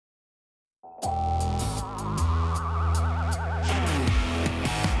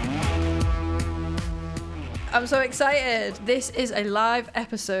I'm so excited. This is a live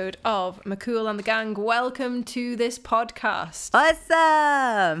episode of McCool and the Gang. Welcome to this podcast.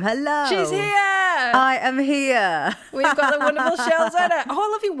 Awesome. Hello. She's here. I am here. We've got the wonderful Shell Zenner. Oh,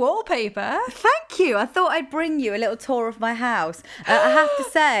 I love your wallpaper. Thank you. I thought I'd bring you a little tour of my house. I have to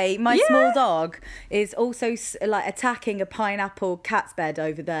say, my small dog is also like attacking a pineapple cat's bed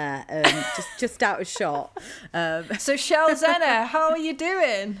over there, just out of shot. So Shell Zenner, how are you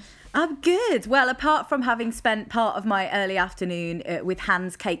doing? I'm good. Well, apart from having spent part of my early afternoon with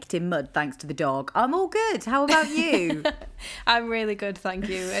hands caked in mud thanks to the dog, I'm all good. How about you? I'm really good, thank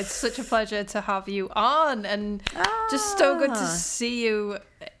you. It's such a pleasure to have you on, and just so good to see you,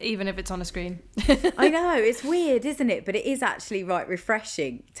 even if it's on a screen. I know, it's weird, isn't it? But it is actually right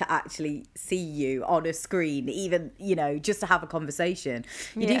refreshing to actually see you on a screen, even, just to have a conversation.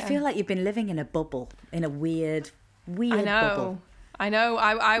 You do feel like you've been living in a bubble, in a weird bubble. I know.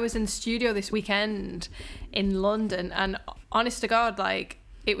 I was in the studio this weekend in London, and honest to God,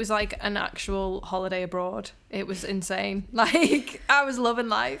 it was like an actual holiday abroad. It was insane. I was loving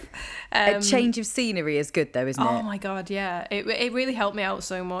life. A change of scenery is good though, isn't it? Oh my God, yeah. It really helped me out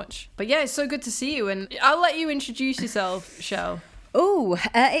so much. But yeah, it's so good to see you, and I'll let you introduce yourself, Shell. Oh,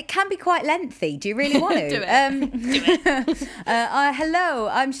 it can be quite lengthy. Do you really want to? Do it. Hello,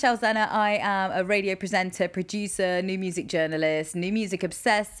 I'm Shell Zenner. I am a radio presenter, producer, new music journalist, new music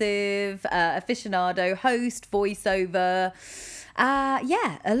obsessive, aficionado, host, voiceover.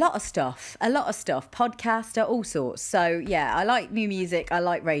 A lot of stuff, podcaster, all sorts. So yeah, I like new music, I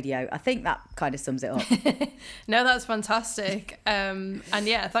like radio. I think that kind of sums it up. No, that's fantastic. And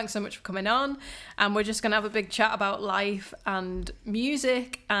yeah, thanks so much for coming on. And we're just going to have a big chat about life and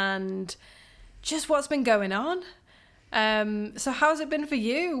music and just what's been going on. So how's it been for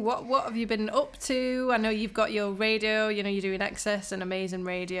you? What have you been up to? I know you've got your radio, you're doing Excess and amazing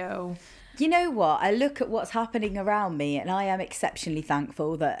radio. You know what? I look at what's happening around me and I am exceptionally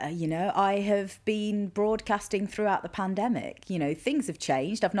thankful that, I have been broadcasting throughout the pandemic. Things have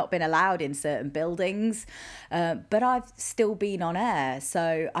changed. I've not been allowed in certain buildings, but I've still been on air.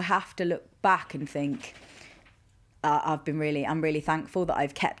 So I have to look back and think, I'm really thankful that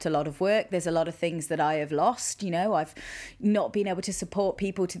I've kept a lot of work. There's a lot of things that I have lost. I've not been able to support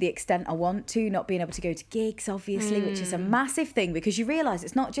people to the extent I want to, not being able to go to gigs, obviously, which is a massive thing because you realise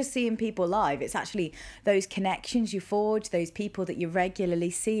it's not just seeing people live. It's actually those connections you forge, those people that you regularly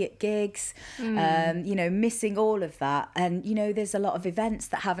see at gigs, missing all of that. And, there's a lot of events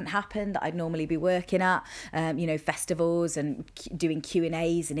that haven't happened that I'd normally be working at, festivals and doing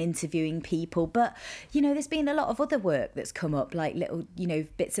Q&As and interviewing people. But, there's been a lot of other work that's come up, like little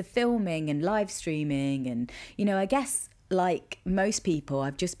bits of filming and live streaming, and I guess like most people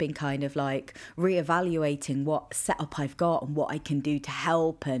I've just been kind of reevaluating what setup I've got and what I can do to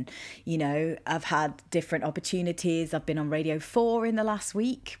help. And I've had different opportunities. I've been on Radio 4 in the last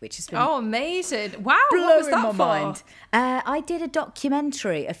week, which has been amazing. Wow, blowing what was that my for? Mind. I did a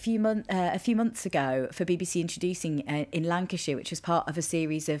documentary a few months ago for BBC Introducing in Lancashire, which was part of a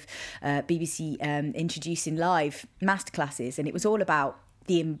series of BBC Introducing Live masterclasses, and it was all about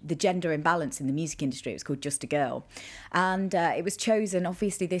the gender imbalance in the music industry. It was called Just a Girl, and it was chosen,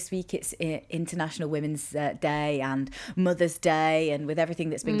 obviously this week it's International Women's Day and Mother's Day, and with everything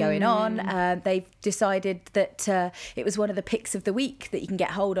that's been going on, they've decided that it was one of the picks of the week that you can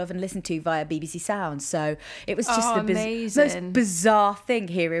get hold of and listen to via BBC Sounds. So it was just the most bizarre thing,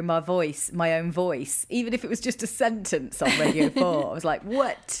 hearing my own voice, even if it was just a sentence on Radio 4. I was like,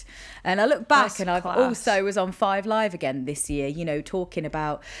 what? And I look back, and I've also was on 5 Live again this year, talking about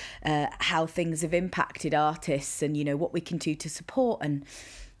how things have impacted artists and, what we can do to support. And,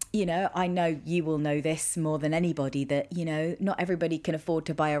 I know you will know this more than anybody that, not everybody can afford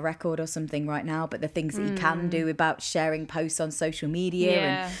to buy a record or something right now, but the things that you can do about sharing posts on social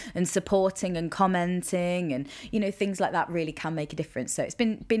media and supporting and commenting and, things like that really can make a difference. So it's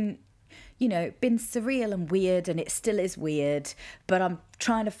been surreal and weird, and it still is weird, but I'm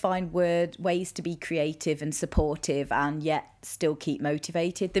trying to find ways to be creative and supportive and yet still keep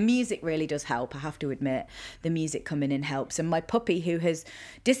motivated. The music really does help, I have to admit. The music coming in helps. And my puppy, who has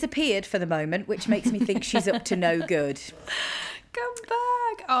disappeared for the moment, which makes me think she's up to no good. Come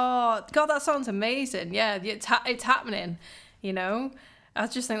back. Oh, God, that sounds amazing. Yeah, it's happening, I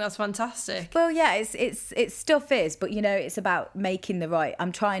just think that's fantastic. Well, yeah, it's stuff is, but it's about making the right.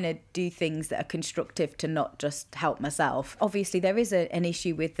 I'm trying to do things that are constructive to not just help myself. Obviously, there is an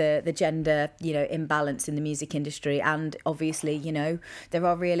issue with the gender, imbalance in the music industry, and obviously, there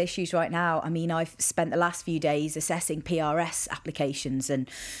are real issues right now. I mean, I've spent the last few days assessing PRS applications, and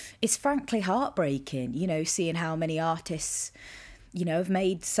it's frankly heartbreaking, seeing how many artists have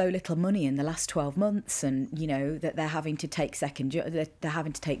made so little money in the last 12 months, and that they're having to take they're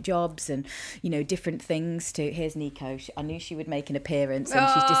having to take jobs and different things to. Here's Nico. I knew she would make an appearance, and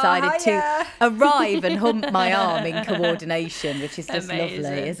she's decided to arrive and hump my arm in coordination, which is just Amazing.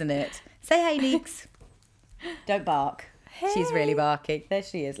 lovely, isn't it? Say hey, Neeks. Don't bark. Hey. She's really barking. There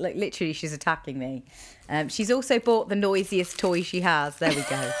she is. Look, literally, she's attacking me. She's also bought the noisiest toy she has. There we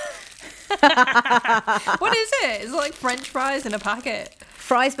go. What is it? It's like French fries in a packet.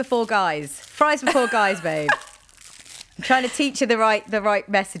 Fries before guys. Fries before guys, babe. I'm trying to teach her the right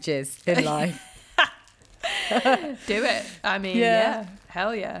messages in life. Do it. I mean, yeah.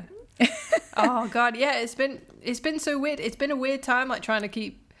 Hell yeah. Oh God, yeah. It's been so weird. It's been a weird time, like trying to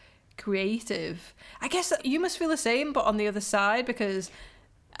keep creative. I guess you must feel the same, but on the other side, because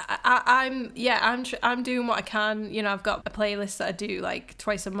I'm doing what I can. I've got a playlist that I do like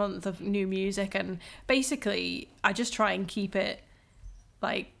twice a month of new music, and basically I just try and keep it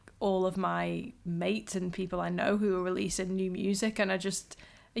like all of my mates and people I know who are releasing new music, and I just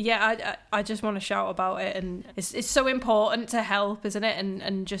want to shout about it, and it's so important to help, isn't it?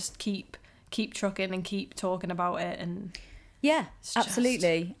 And just keep trucking and keep talking about it. And yeah,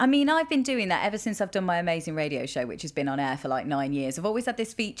 absolutely. I mean, I've been doing that ever since I've done my amazing radio show, which has been on air for like 9 years. I've always had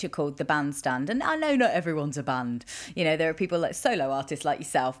this feature called The Bandstand. And I know not everyone's a band. There are people like solo artists like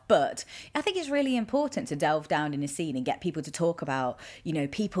yourself. But I think it's really important to delve down in a scene and get people to talk about,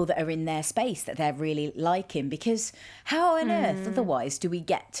 people that are in their space that they're really liking. Because how on earth otherwise do we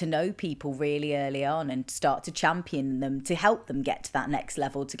get to know people really early on and start to champion them to help them get to that next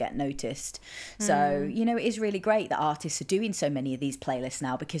level to get noticed? So, it is really great that artists are doing so many of these playlists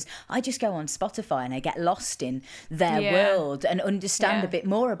now, because I just go on Spotify and I get lost in their world and understand a bit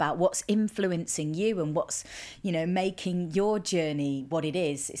more about what's influencing you and what's making your journey what it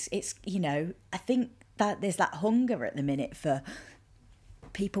is. It's I think that there's that hunger at the minute for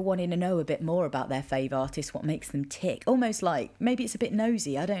people wanting to know a bit more about their fave artist, what makes them tick, almost like maybe it's a bit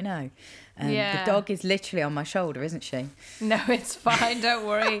nosy, I don't know. The dog is literally on my shoulder, isn't she? No, it's fine, don't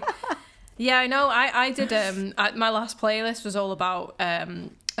worry. Yeah, I know. I did. My last playlist was all about a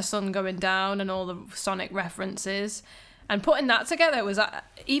sun going down and all the Sonic references, and putting that together was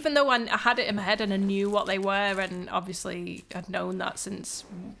even though I had it in my head and I knew what they were, and obviously I'd known that since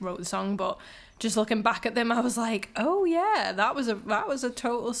I wrote the song, but just looking back at them, I was like, oh yeah, that was a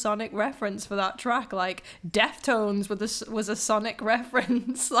total Sonic reference for that track. Like Deftones was a Sonic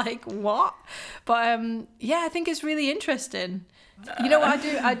reference. Like what? But I think it's really interesting. You know what I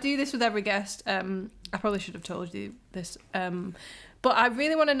do? I do this with every guest. I probably should have told you this. But I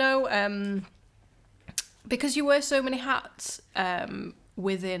really want to know, because you wear so many hats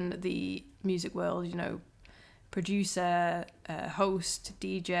within the music world, producer, host,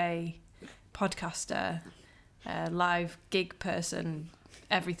 DJ, podcaster, live gig person,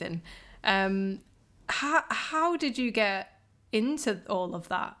 everything. How did you get into all of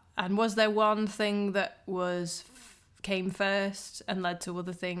that? And was there one thing that came first and led to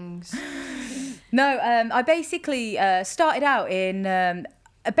other things? No, I basically started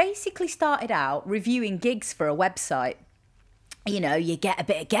out reviewing gigs for a website. You get a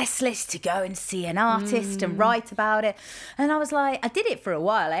bit of guest list to go and see an artist and write about it. And I was like, I did it for a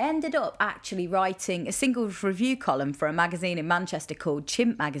while. I ended up actually writing a singles review column for a magazine in Manchester called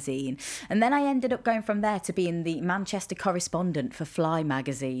Chimp Magazine. And then I ended up going from there to being the Manchester correspondent for Fly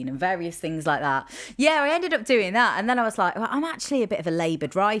Magazine and various things like that. Yeah, I ended up doing that. And then I was like, well, I'm actually a bit of a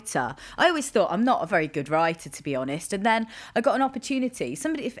laboured writer. I always thought I'm not a very good writer, to be honest. And then I got an opportunity.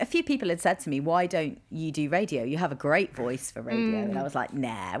 A few people had said to me, why don't you do radio? You have a great voice for radio. And I was like,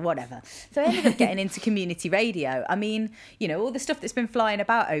 nah, whatever. So I ended up getting into community radio. I mean, all the stuff that's been flying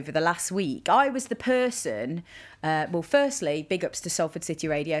about over the last week, I was the person. Firstly, big ups to Salford City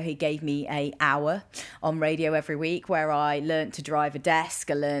Radio, who gave me an hour on radio every week where I learnt to drive a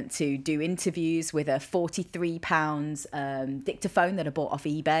desk. I learnt to do interviews with a £43 dictaphone that I bought off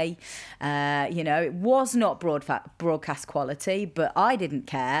eBay. It was not broadcast quality, but I didn't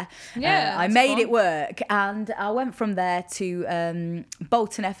care. Yeah, I made it work, and I went from there to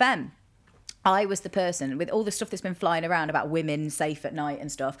Bolton FM. I was the person with all the stuff that's been flying around about women safe at night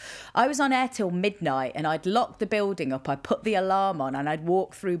and stuff. I was on air till midnight, and I'd lock the building up. I'd put the alarm on, and I'd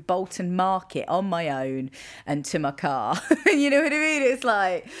walk through Bolton Market on my own and to my car. You know what I mean? It's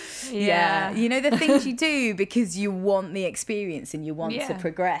like, the things you do because you want the experience and you want to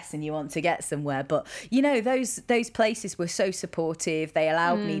progress and you want to get somewhere. But, those places were so supportive. They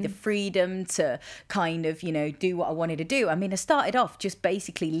allowed me the freedom to kind of, do what I wanted to do. I mean, I started off just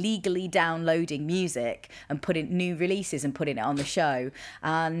basically legally downloading uploading music and putting new releases and putting it on the show.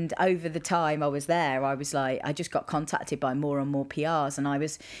 And over the time I was there, I was like, I just got contacted by more and more PRs, and I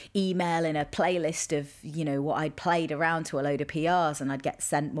was emailing a playlist of, you know, what I'd played around to a load of PRs, and I'd get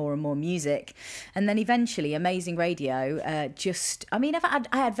sent more and more music. And then eventually Amazing Radio I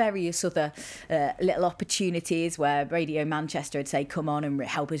had various other little opportunities where Radio Manchester would say, come on and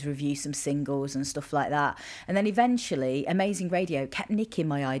help us review some singles and stuff like that. And then eventually Amazing Radio kept nicking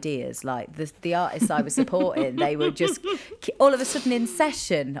my ideas. Like the artists I was supporting, they were just all of a sudden in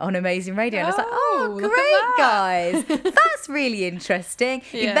session on Amazing Radio. And I was like, oh, great, guys. That's really interesting.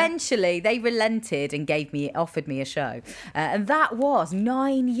 Yeah. Eventually they relented and offered me a show. And that was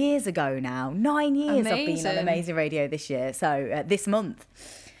 9 years ago now. 9 years I've been on Amazing Radio this year. So this month.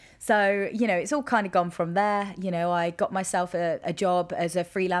 So, you know, it's all kind of gone from there. You know, I got myself a job as a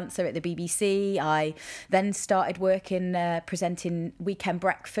freelancer at the BBC. I then started working, presenting Weekend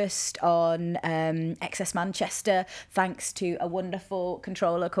Breakfast on XS Manchester, thanks to a wonderful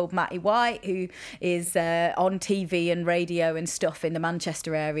controller called Matty White, who is on TV and radio and stuff in the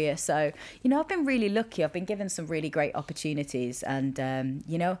Manchester area. So, you know, I've been really lucky. I've been given some really great opportunities. And,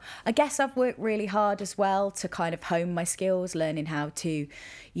 you know, I guess I've worked really hard as well to kind of hone my skills, learning how to,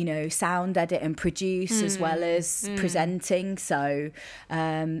 you know, sound edit and produce as well as presenting. So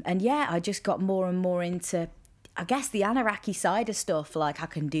and yeah, I just got more and more into, I guess, the Anaraki side of stuff. Like I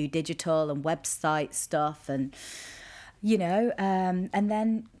can do digital and website stuff, and you know, and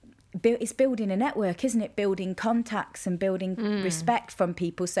then it's building a network, isn't it? Building contacts and building respect from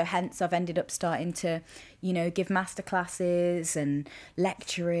people. So hence I've ended up starting to, you know, give masterclasses and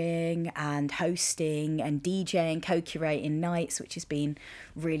lecturing and hosting and DJing, co-curating nights, which has been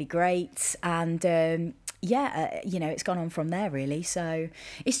really great. And you know, it's gone on from there really. So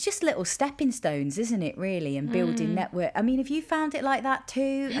it's just little stepping stones, isn't it, really? And building network. I mean, have you found it like that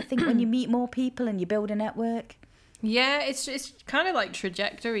too? I think when you meet more people and you build a network. Yeah, it's kind of like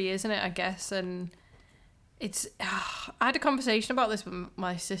trajectory, isn't it, I guess? And it's I had a conversation about this with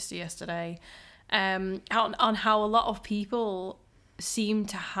my sister yesterday, on how a lot of people seem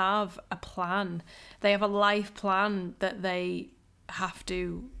to have a plan. They have a life plan that they have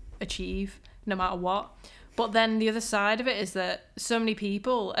to achieve no matter what. But then the other side of it is that so many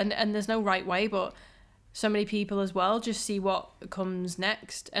people, and there's no right way, but so many people as well just see what comes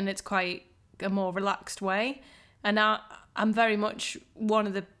next, and it's quite a more relaxed way. And I'm very much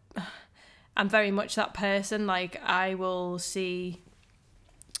I'm very much that person. Like, I will see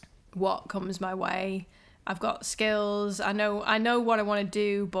what comes my way. I've got skills. I know what I want to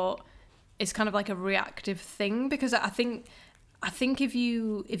do, but it's kind of like a reactive thing, because I think if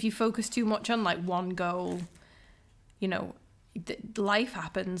you focus too much on like one goal, you know, life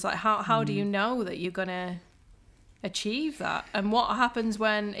happens. Like, how do you know that you're gonna achieve that? And what happens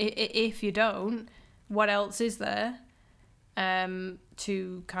when if you don't? What else is there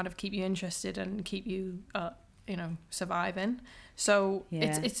to kind of keep you interested and keep you, you know, surviving? So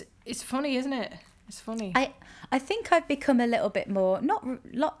yeah. It's funny, isn't it? It's funny. I think I've become a little bit more,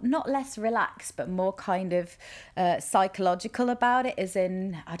 not less relaxed, but more kind of psychological about it, as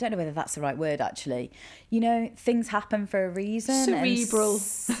in, I don't know whether that's the right word, actually. You know, things happen for a reason. Cerebral.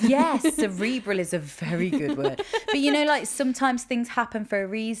 Yes, cerebral is a very good word. But, you know, like, sometimes things happen for a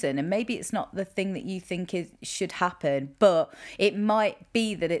reason, and maybe it's not the thing that you think should happen, but it might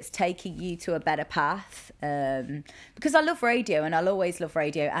be that it's taking you to a better path. Because I love radio, and I'll always love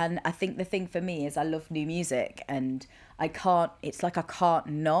radio. And I think the thing for me is I love new music, and I can't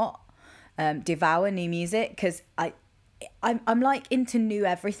not devour new music, because I'm like into new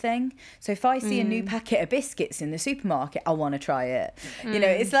everything. So if I see a new packet of biscuits in the supermarket, I want to try it. You know,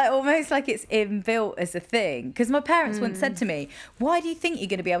 it's like almost like it's inbuilt as a thing. Because my parents once said to me, why do you think you're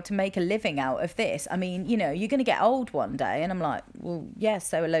going to be able to make a living out of this? I mean, you know, you're going to get old one day. And I'm like, well, yes,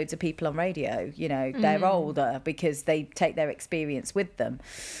 so are loads of people on radio. You know, they're older because they take their experience with them.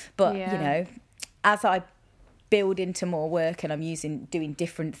 But, you know, as I build into more work and I'm doing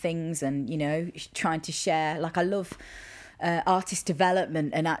different things and, you know, trying to share, like, I love artist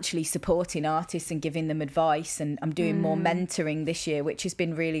development and actually supporting artists and giving them advice, and I'm doing more mentoring this year, which has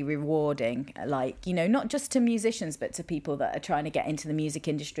been really rewarding, like, you know, not just to musicians but to people that are trying to get into the music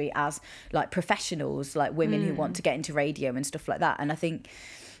industry as like professionals, like women who want to get into radio and stuff like that. And I think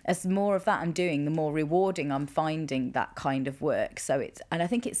as more of that I'm doing, the more rewarding I'm finding that kind of work. So I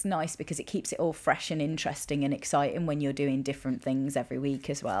think it's nice because it keeps it all fresh and interesting and exciting when you're doing different things every week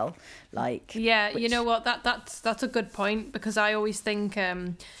as well. Like, you know what, that's a good point, because I always think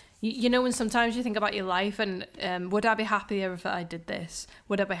you know, when sometimes you think about your life and would I be happier if I did this?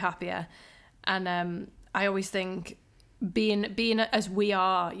 Would I be happier? And I always think being as we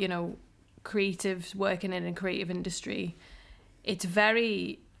are, you know, creatives working in a creative industry,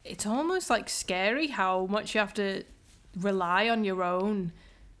 it's almost like scary how much you have to rely on your own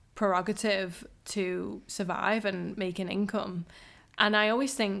prerogative to survive and make an income. And I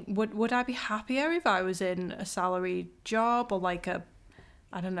always think, would I be happier if I was in a salaried job or like a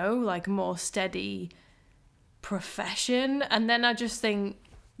more steady profession? And then I just think,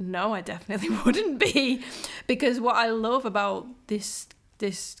 no, I definitely wouldn't be, because what I love about this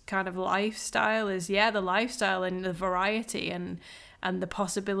kind of lifestyle is, the lifestyle and the variety and the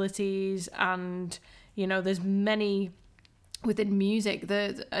possibilities, and there's many within music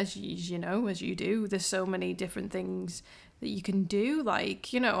that, as you do, there's so many different things that you can do. Like,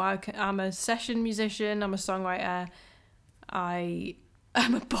 I'm a session musician, I'm a songwriter, I'm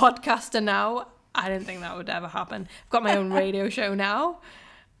a podcaster now. I didn't think that would ever happen. I've got my own radio show now.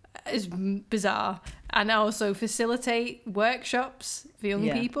 It's bizarre. And I also facilitate workshops for young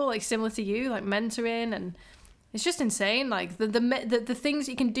people, like similar to you, like mentoring, and it's just insane. Like the things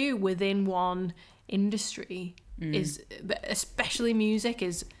you can do within one industry is, especially music,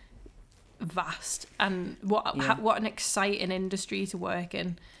 is vast. And what an exciting industry to work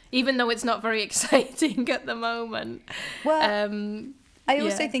in, even though it's not very exciting at the moment. Well, I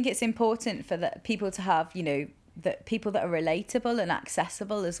also think it's important for people to have, that people that are relatable and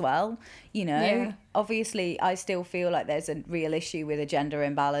accessible as well. Obviously I still feel like there's a real issue with a gender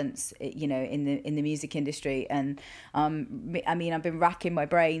imbalance, in the music industry, and I mean, I've been racking my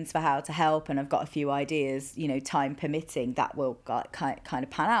brains for how to help, and I've got a few ideas, time permitting, that will kind of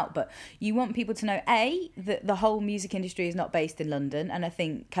pan out. But you want people to know, that the whole music industry is not based in London, and I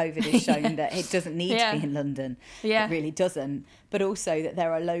think COVID has shown that it doesn't need to be in London. It really doesn't. But also that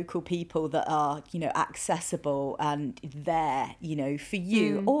there are local people that are, accessible and there, for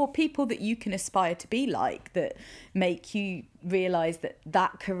you, or people that you can aspire to be like, that make you realise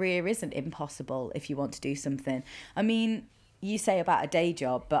that career isn't impossible if you want to do something. I mean, you say about a day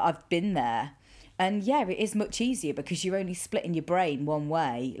job, but I've been there. And it is much easier because you're only splitting your brain one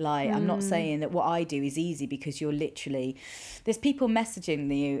way. Like, I'm not saying that what I do is easy, because you're literally, there's people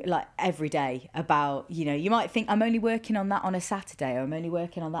messaging you like every day about, you might think I'm only working on that on a Saturday, or I'm only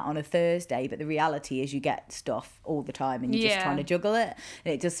working on that on a Thursday. But the reality is you get stuff all the time, and you're just trying to juggle it.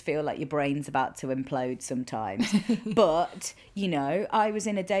 And it does feel like your brain's about to implode sometimes. But, I was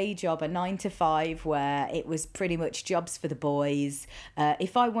in a day job, a 9 to 5, where it was pretty much jobs for the boys.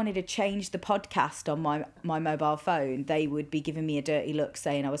 If I wanted to change the podcast on my mobile phone, they would be giving me a dirty look,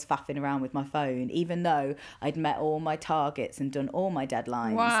 saying I was faffing around with my phone, even though I'd met all my targets and done all my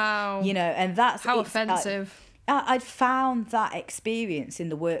deadlines. Wow. And that's how offensive. I'd found that experience in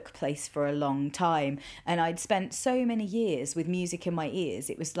the workplace for a long time, and I'd spent so many years with music in my ears.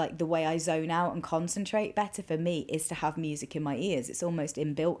 It was like the way I zone out and concentrate better for me is to have music in my ears. It's almost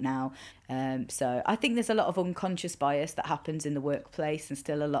inbuilt now. So I think there's a lot of unconscious bias that happens in the workplace, and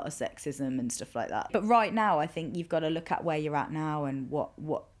still a lot of sexism and stuff like that. But right now, I think you've got to look at where you're at now and what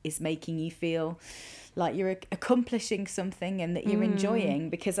is making you feel like you're accomplishing something and that you're enjoying.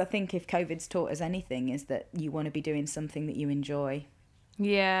 Because I think if COVID's taught us anything, is that you want to be doing something that you enjoy.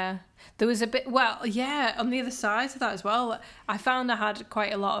 Yeah, there was a bit, on the other side of that as well, I found I had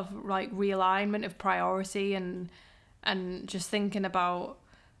quite a lot of like realignment of priority, and just thinking about,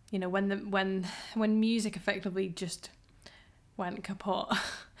 when music effectively just went kaput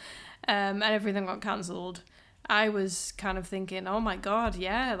and everything got cancelled, I was kind of thinking, oh my God,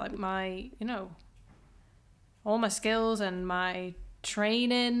 like my, all my skills and my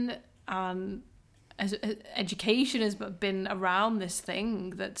training and as education has been around this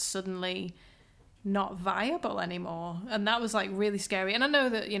thing that's suddenly not viable anymore. And that was like really scary. And I know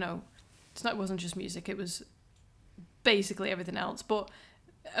that, it wasn't just music, it was basically everything else. But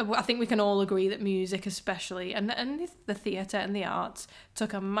I think we can all agree that music especially, and the theatre and the arts,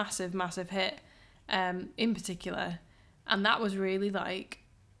 took a massive, massive hit in particular. And that was really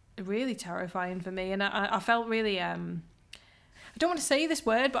really terrifying for me. And I felt really, I don't want to say this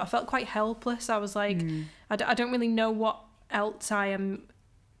word, but I felt quite helpless. I was like, I don't really know what else I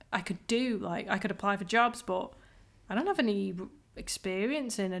could do. Like, I could apply for jobs, but I don't have any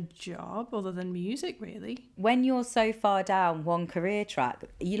experience in a job other than music, really. When you're so far down one career track,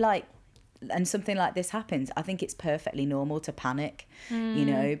 and something like this happens, I think it's perfectly normal to panic,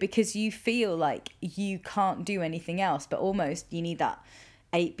 because you feel like you can't do anything else, but almost you need that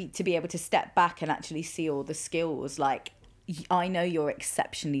to be able to step back and actually see all the skills, like, I know you're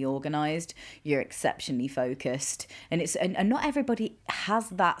exceptionally organised, you're exceptionally focused, and not everybody has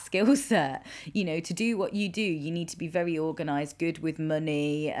that skill set. You know, to do what you do, you need to be very organised, good with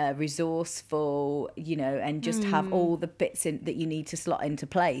money, resourceful, you know, and just have all the bits that you need to slot into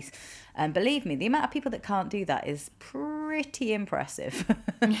place. And believe me, the amount of people that can't do that is pretty impressive.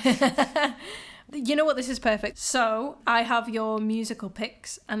 You know what? This is perfect. So I have your musical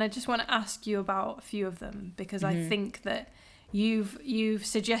picks, and I just want to ask you about a few of them, because I think that you've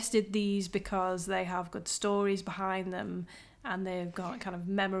suggested these because they have good stories behind them, and they've got kind of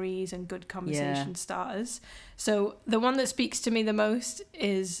memories and good conversation starters. So the one that speaks to me the most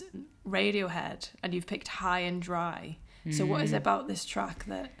is Radiohead, and you've picked High and Dry. So what is it about this track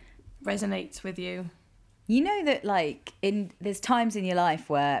that resonates with you? You know that, like, there's times in your life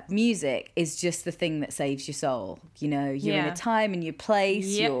where music is just the thing that saves your soul. You know, you're in a time and your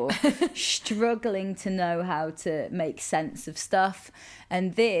place, you're struggling to know how to make sense of stuff.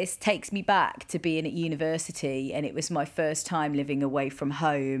 And this takes me back to being at university, and it was my first time living away from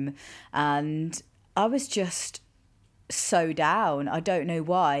home. And I was just so down. I don't know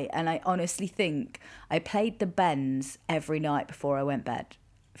why. And I honestly think I played the bends every night before I went bed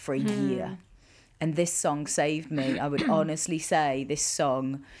for a year. And this song saved me. I would honestly say this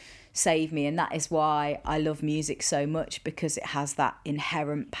song saved me. And that is why I love music so much, because it has that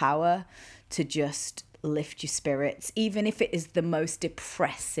inherent power to just lift your spirits, even if it is the most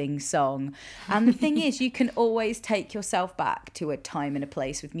depressing song. And the thing is, you can always take yourself back to a time and a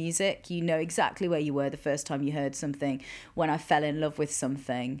place with music. You know exactly where you were the first time you heard something, when I fell in love with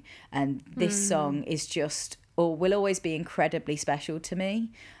something. And this song is just, or will always be, incredibly special to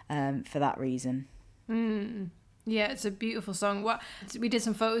me for that reason. Yeah, it's a beautiful song. We did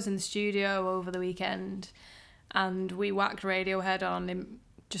some photos in the studio over the weekend, and we whacked Radiohead on in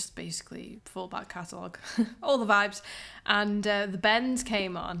just basically full back catalogue, all the vibes, and the bends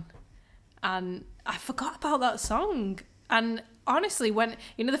came on, and I forgot about that song. And honestly, when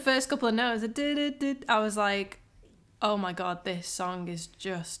the first couple of notes, I was like, oh my god, this song is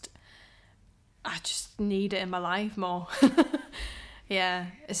just, I just need it in my life more. Yeah,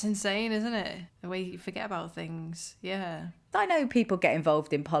 it's insane, isn't it? The way you forget about things. Yeah. I know people get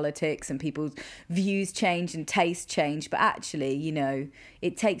involved in politics and people's views change and tastes change, but actually, you know,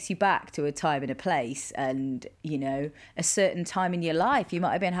 it takes you back to a time and a place, and, you know, a certain time in your life. You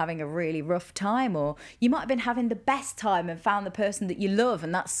might have been having a really rough time, or you might have been having the best time and found the person that you love,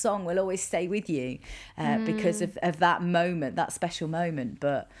 and that song will always stay with you because of that moment, that special moment.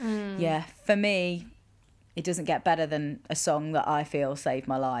 But yeah, for me, it doesn't get better than a song that I feel saved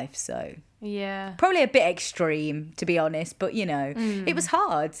my life. So yeah, probably a bit extreme, to be honest, but you know, it was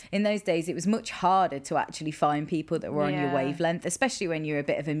hard in those days. It was much harder to actually find people that were on your wavelength, especially when you're a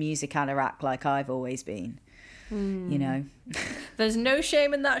bit of a music anorak like I've always been. You know, there's no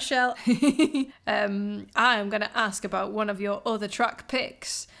shame in that, Shell. I am going to ask about one of your other track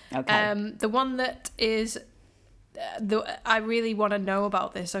picks. Okay. The one that is I really want to know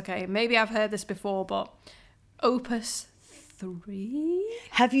about this. Okay, maybe I've heard this before, but Opus 3.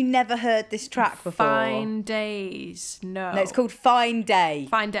 Have you never heard this track before? Fine Days. No, it's called Fine Day.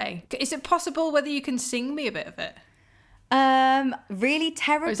 Fine Day. Is it possible whether you can sing me a bit of it? Really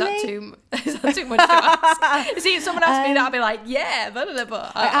terribly. Or is that too much to ask? See, if someone asked me that, I'd be like, yeah, but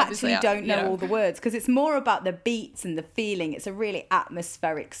I actually don't know all the words, because it's more about the beats and the feeling. It's a really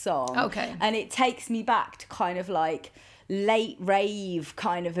atmospheric song. Okay. And it takes me back to kind of like late rave,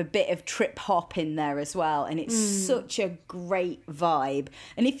 kind of a bit of trip hop in there as well. And it's such a great vibe.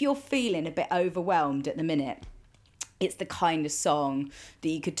 And if you're feeling a bit overwhelmed at the minute, it's the kind of song that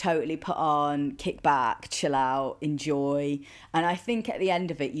you could totally put on, kick back, chill out, enjoy. And I think at the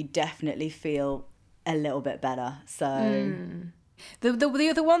end of it, you definitely feel a little bit better. So the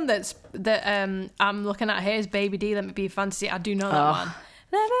other one that I'm looking at here is Baby D, Let Me Be Your Fantasy. I do know that one.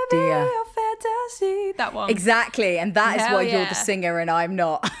 Let me be your fantasy. That one. Exactly. And that is why you're the singer and I'm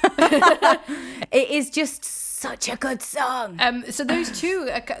not. It is just such a good song. So those two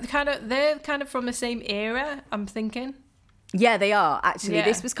are they're kind of from the same era, I'm thinking. Yeah, they are, actually. Yeah.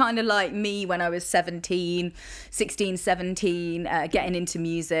 This was kind of like me when I was 16, 17, getting into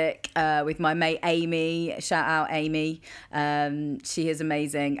music with my mate Amy. Shout out Amy. She is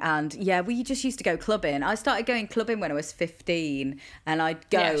amazing. And yeah, we just used to go clubbing. I started going clubbing when I was 15, and I'd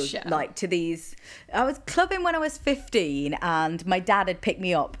go to these... I was clubbing when I was 15, and my dad had picked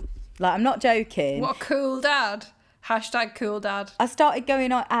me up. Like, I'm not joking. What a cool dad. Hashtag cool dad. I started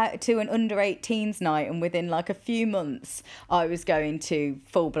going out to an under 18s night, and within like a few months I was going to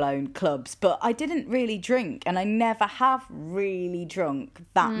full-blown clubs, but I didn't really drink, and I never have really drunk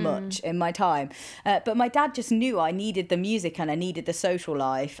that much in my time, but my dad just knew I needed the music and I needed the social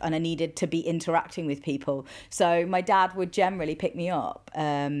life and I needed to be interacting with people. So my dad would generally pick me up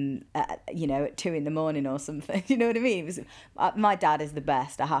at 2 a.m. or something. You know what I mean? My dad is the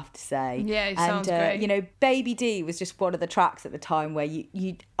best, I have to say. Yeah, he sounds great. Baby D was just one of the tracks at the time where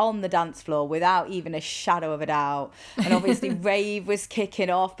you on the dance floor without even a shadow of a doubt. And obviously rave was kicking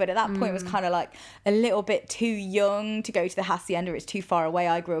off, but at that point it was kind of like a little bit too young to go to the Hacienda. It's too far away.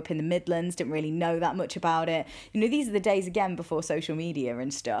 I grew up in the Midlands, didn't really know that much about it. These are the days again before social media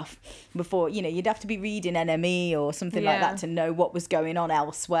and stuff. Before, you'd have to be reading NME or something like that to know what was going on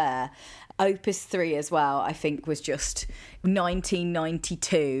elsewhere. Opus 3 as well, I think, was just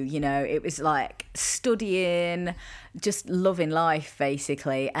 1992. It was like studying, just loving life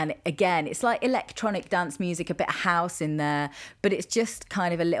basically. And again, it's like electronic dance music, a bit of house in there, but it's just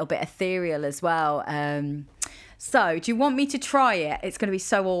kind of a little bit ethereal as well. So do you want me to try it? It's going to be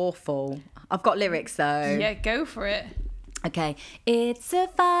so awful. I've got lyrics though. Yeah, go for it. Okay. It's a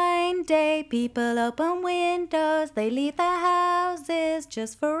fine day, people open windows, they leave their houses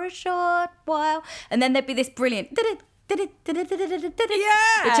just for a short while. And then there'd be this brilliant... Yeah!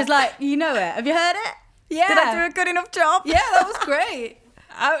 Which is like, it. Have you heard it? Yeah. Did I do a good enough job? Yeah, that was great.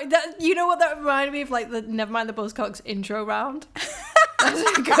 You know what that reminded me of? Like the Nevermind the Buzzcocks intro round. That was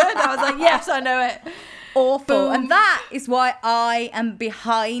good. I was like, yes, I know it. Awful. Boom. And that is why I am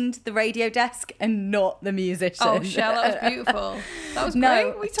behind the radio desk and not the musician. Oh, Shell, that was beautiful. That was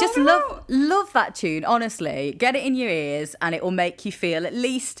no, great. We just love that tune, honestly. Get it in your ears and it will make you feel at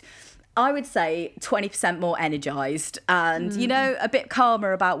least, I would say, 20% more energised and, a bit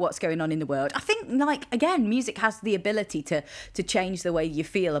calmer about what's going on in the world. I think, again, music has the ability to change the way you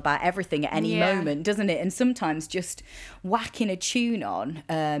feel about everything at any moment, doesn't it? And sometimes just whacking a tune on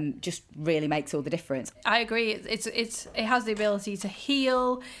just really makes all the difference. I agree. It has the ability to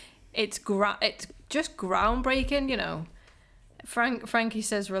heal. It's just groundbreaking, Frankie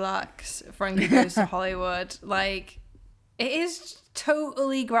says relax. Frankie goes to Hollywood. Like, it is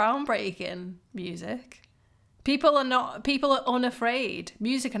totally groundbreaking music. People are unafraid.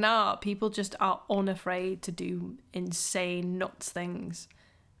 Music and art, people just are unafraid to do insane nuts things.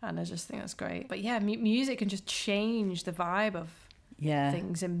 And I just think that's great. But yeah, music can just change the vibe of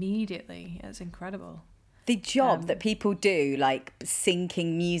things immediately. It's incredible. The job that people do, like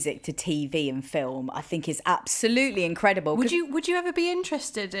syncing music to TV and film, I think is absolutely incredible. Would you ever be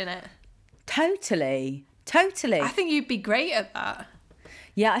interested in it? Totally. I think you'd be great at that.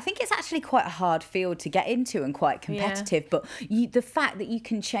 Yeah, I think it's actually quite a hard field to get into and quite competitive. But the fact that you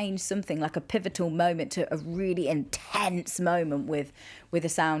can change something like a pivotal moment to a really intense moment with a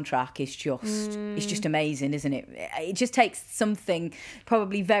soundtrack is just amazing, isn't it? It just takes something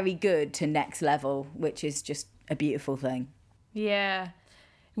probably very good to next level, which is just a beautiful thing. Yeah.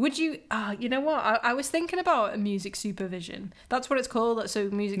 Would you, you know what? I was thinking about music supervision. That's what it's called. So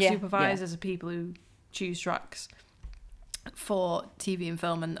music supervisors are people who choose tracks for TV and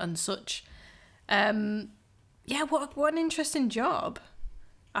film and such. What an interesting job.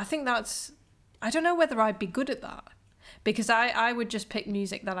 I think I don't know whether I'd be good at that, because I would just pick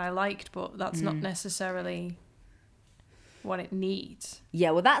music that I liked, but that's not necessarily what it needs. Yeah,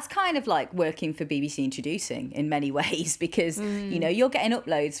 well, that's kind of like working for BBC Introducing in many ways, because you're getting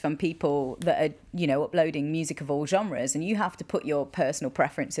uploads from people that are uploading music of all genres, and you have to put your personal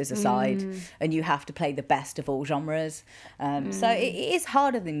preferences aside and you have to play the best of all genres. So it is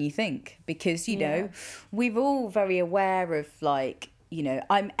harder than you think, because we're all very aware of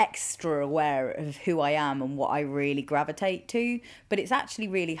I'm extra aware of who I am and what I really gravitate to, but it's actually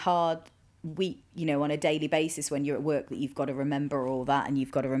really hard on a daily basis when you're at work, that you've got to remember all that, and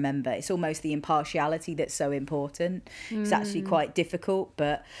you've got to remember it's almost the impartiality that's so important. It's actually quite difficult,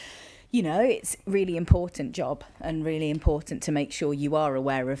 but it's really important job and really important to make sure you are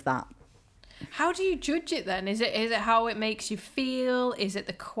aware of that. How do you judge it then? Is it how it makes you feel? Is it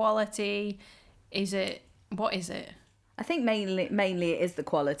the quality? What is it? I think mainly it is the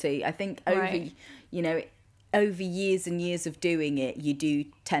quality. I think over years and years of doing it, you do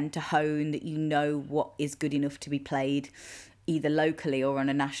tend to hone that what is good enough to be played, either locally or on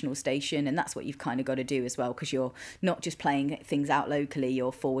a national station, and that's what you've kind of got to do as well, because you're not just playing things out locally,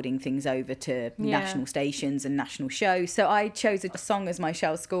 you're forwarding things over to national stations and national shows. So I chose a song as my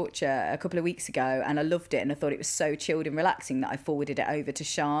Shell Scorcher a couple of weeks ago, and I loved it, and I thought it was so chilled and relaxing that I forwarded it over to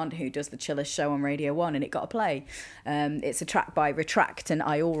Sian, who does the chillest show on Radio 1, and it got a play. It's a track by Retract and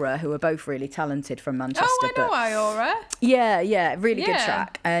Iora, who are both really talented from Manchester. Oh, I know Iora. Yeah, really good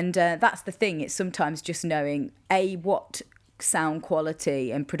track. And that's the thing, it's sometimes just knowing what sound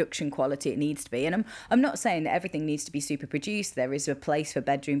quality and production quality it needs to be. And I'm not saying that everything needs to be super produced. There is a place for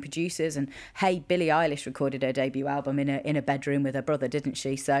bedroom producers, and hey, Billie Eilish recorded her debut album in a bedroom with her brother, didn't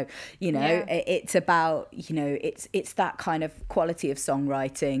she? So it's about, it's that kind of quality of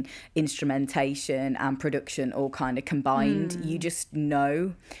songwriting, instrumentation and production all kind of combined. You just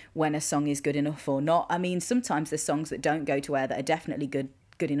know when a song is good enough or not. I mean, sometimes there's songs that don't go to air that are definitely good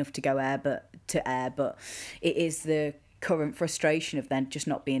enough to go but it is the current frustration of then just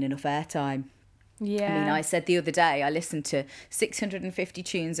not being enough airtime. I mean, I said the other day I listen to 650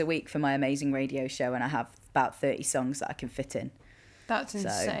 tunes a week for my amazing radio show, and I have about 30 songs that I can fit in. That's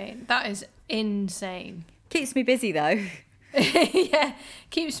insane. That is insane. Keeps me busy though. Yeah,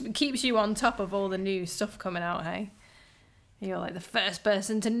 keeps you on top of all the new stuff coming out. Hey, you're like the first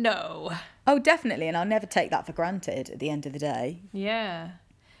person to know. Oh, definitely, and I'll never take that for granted at the end of the day. Yeah,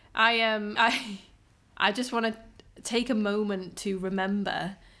 I just want to take a moment to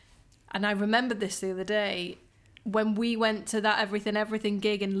remember, and I remembered this the other day when we went to that Everything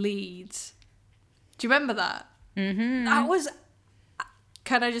gig in Leeds. Do you remember that? Mm-hmm. That was,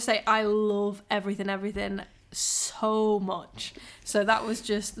 can I just say, I love Everything so much. So that was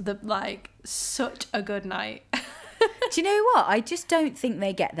just such a good night. Do you know what? I just don't think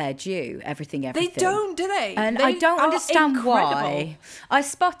they get their due, everything. They don't, do they? And I don't understand why. I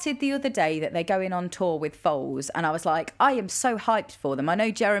spotted the other day that they're going on tour with Foals, and I was like, I am so hyped for them. I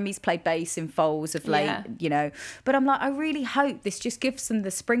know Jeremy's played bass in Foals of late, but I'm like, I really hope this just gives them the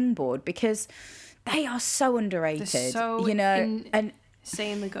springboard, because they are so underrated. They're so and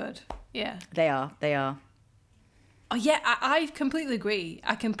insanely good. Yeah. They are. Oh, yeah, I completely agree.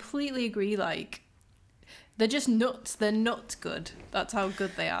 They're just nuts. They're nuts good. That's how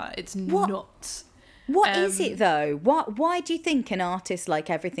good they are. It's nuts. What is it though? Why do you think an artist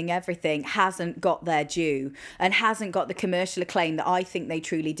like Everything hasn't got their due and hasn't got the commercial acclaim that I think they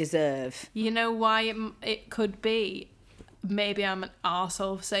truly deserve? You know why it could be? Maybe I'm an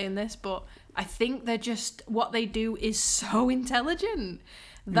arsehole for saying this, but I think they're just, what they do is so intelligent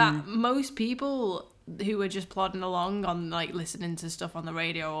that most people who are just plodding along on listening to stuff on the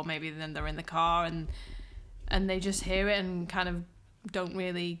radio, or maybe then they're in the car and they just hear it and kind of don't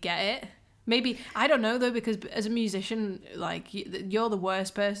really get it. Maybe, I don't know though, because as a musician, you're the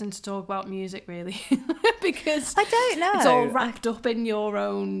worst person to talk about music, really. Because I don't know. It's all wrapped up in your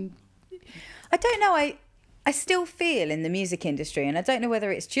own... I don't know. I still feel in the music industry, and I don't know whether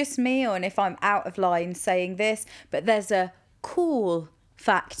it's just me or if I'm out of line saying this, but there's a cool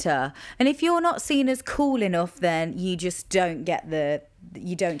factor. And if you're not seen as cool enough, then you just don't get the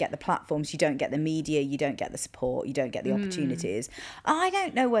platforms, you don't get the media, you don't get the support, you don't get the opportunities. I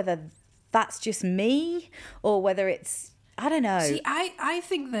don't know whether that's just me or whether it's, I don't know. See, I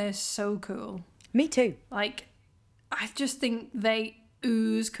think they're so cool. Me too. I just think they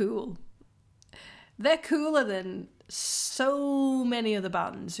ooze cool. They're cooler than so many other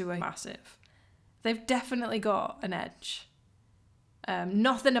bands who are massive. They've definitely got an edge.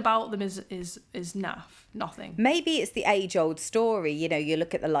 Nothing about them is naff. Nothing. Maybe it's the age-old story. You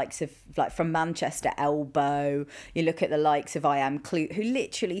look at the likes of, from Manchester, Elbow. You look at the likes of I Am Clute, who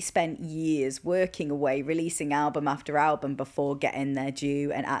literally spent years working away, releasing album after album before getting their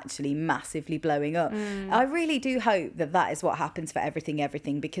due and actually massively blowing up. I really do hope that is what happens for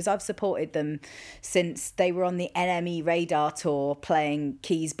Everything, because I've supported them since they were on the NME Radar tour playing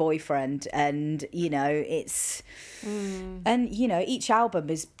Key's Boyfriend, and it's and each album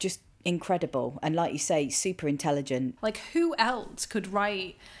is just incredible, and like you say, super intelligent. Who else could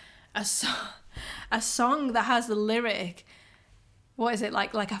write a song that has the lyric, what is it,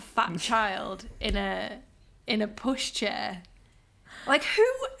 like a fat child in a pushchair? Who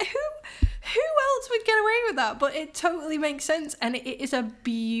else would get away with that? But it totally makes sense, and it is a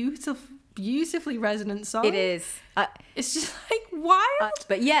beautifully resonant song. It is. It's just wild.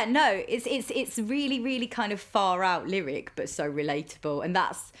 But yeah, no, it's really, really kind of far out lyric, but so relatable, and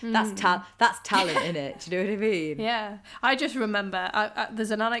that's talent in it. Do you know what I mean? Yeah, I just remember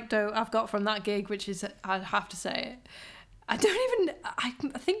there's an anecdote I've got from that gig, which is, I have to say it. I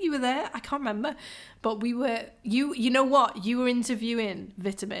think you were there. I can't remember, but we were. You know what? You were interviewing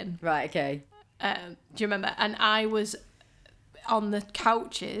Vitamin. Right. Okay. Do you remember? And I was on the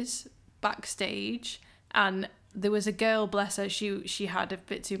couches backstage, and there was a girl, bless her, she had a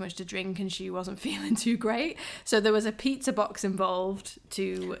bit too much to drink and she wasn't feeling too great. So there was a pizza box involved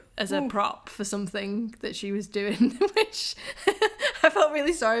as a prop for something that she was doing, which I felt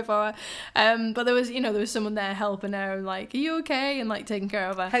really sorry for her. But there was someone there helping her and like, are you okay? And like taking care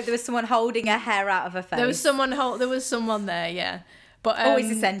of her. I hope there was someone holding her hair out of her face. There was someone there, yeah. But always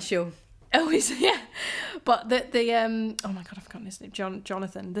essential. Always, yeah. But the oh my god, I've forgotten his name.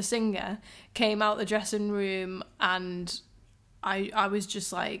 Jonathan, the singer, came out the dressing room, and I was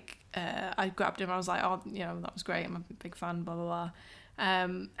just like, I grabbed him. I was like, oh, that was great. I'm a big fan. Blah blah blah.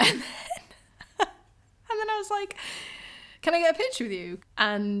 And then I was like, can I get a picture with you?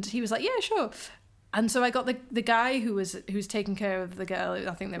 And he was like, yeah, sure. And so I got the guy who was taking care of the girl.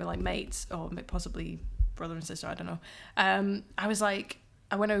 I think they were like mates or possibly brother and sister. I don't know.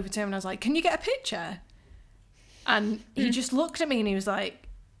 I went over to him and I was like, can you get a picture? And he just looked at me and he was like,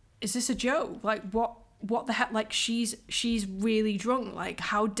 is this a joke? Like, what the heck? Like, she's really drunk. Like,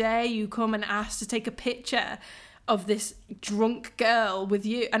 how dare you come and ask to take a picture of this drunk girl with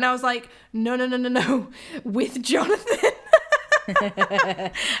you? And I was like, no, with Jonathan.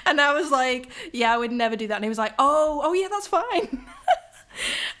 And I was like, yeah, I would never do that. And he was like, oh yeah, that's fine.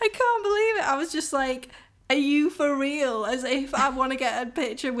 I can't believe it. I was just like, are you for real? As if I want to get a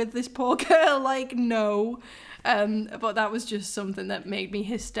picture with this poor girl. Like, no. But that was just something that made me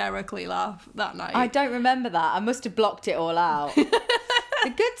hysterically laugh that night. I don't remember that. I must have blocked it all out.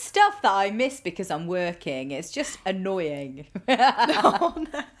 The good stuff that I miss because I'm working, it's just annoying. No.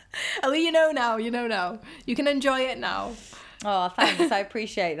 At least you know now. You can enjoy it now. Oh, thanks. I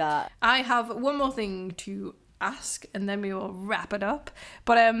appreciate that. I have one more thing to ask and then we will wrap it up.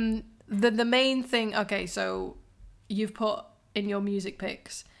 But the main thing, okay, so you've put in your music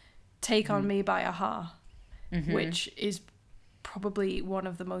picks Take On Me by a-ha, which is probably one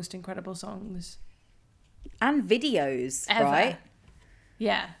of the most incredible songs. And videos, ever. Right?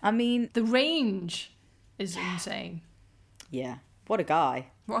 Yeah. I mean... The range is insane. Yeah. What a guy.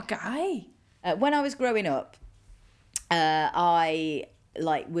 What a guy. When I was growing up, I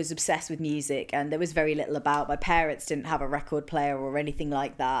was obsessed with music, and there was very little about. My parents didn't have a record player or anything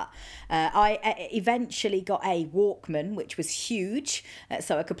like that. I eventually got a Walkman, which was huge,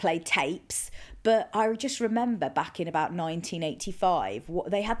 so I could play tapes. But I just remember back in about 1985,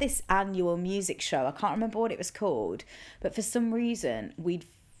 they had this annual music show. I can't remember what it was called, but for some reason we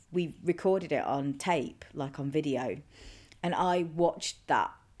recorded it on tape, like on video, and I watched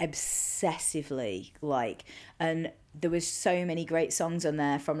that obsessively, and there was so many great songs on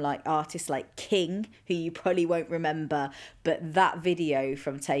there from like artists like King, who you probably won't remember, but that video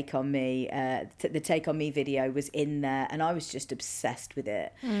from Take On Me, the Take On Me video was in there, and I was just obsessed with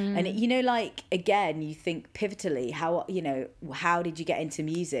it. And again, you think pivotally, how did you get into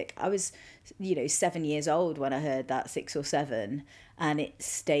music? I was 7 years old when I heard that, 6 or 7, and it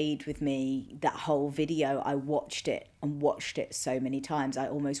stayed with me. That whole video, I watched it so many times. I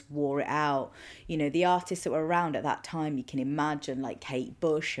almost wore it out. The artists that were around at that time, you can imagine, like Kate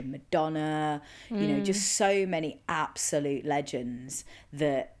Bush and Madonna, just so many absolute legends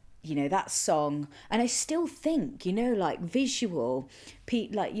that, that song. And I still think, like visual,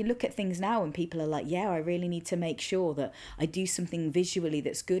 like you look at things now and people are like, yeah, I really need to make sure that I do something visually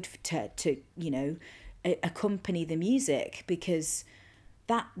that's good to accompany the music, because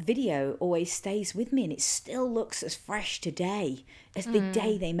that video always stays with me and it still looks as fresh today as the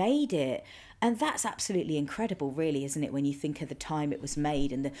day they made it. And that's absolutely incredible, really, isn't it, when you think of the time it was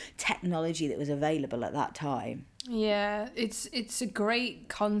made and the technology that was available at that time. Yeah, it's a great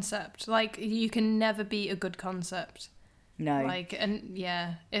concept. Like, you can never beat a good concept. No. And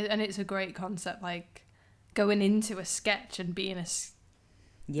it's a great concept, like going into a sketch and being a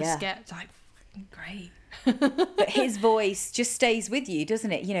sketch, like, great. But his voice just stays with you,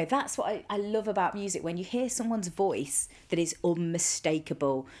 doesn't it? That's what I love about music, when you hear someone's voice that is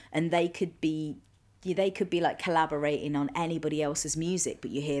unmistakable, and they could be like collaborating on anybody else's music,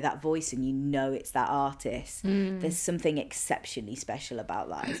 but you hear that voice and it's that artist. There's something exceptionally special about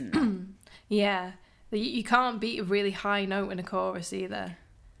that, isn't there? Yeah, you can't beat a really high note in a chorus either.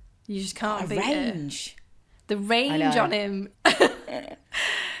 You just can't beat range. The range on him.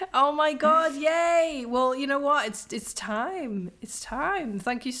 Oh my god, yay. Well, you know what, it's time.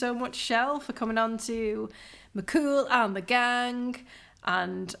 Thank you so much, Shell, for coming on to McCool and the Gang,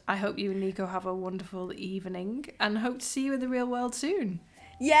 and I hope you and Nico have a wonderful evening, and hope to see you in the real world soon.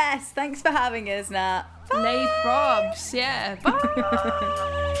 Yes, thanks for having us, Nat. Nay probs, yeah, bye.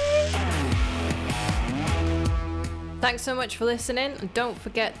 Thanks so much for listening, and don't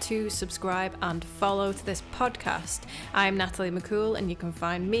forget to subscribe and follow to this podcast. I'm Natalie McCool, and you can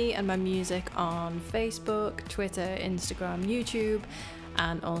find me and my music on Facebook, Twitter, Instagram, YouTube,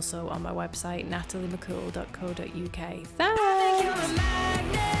 and also on my website nataliemccool.co.uk.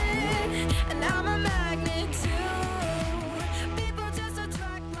 Thanks!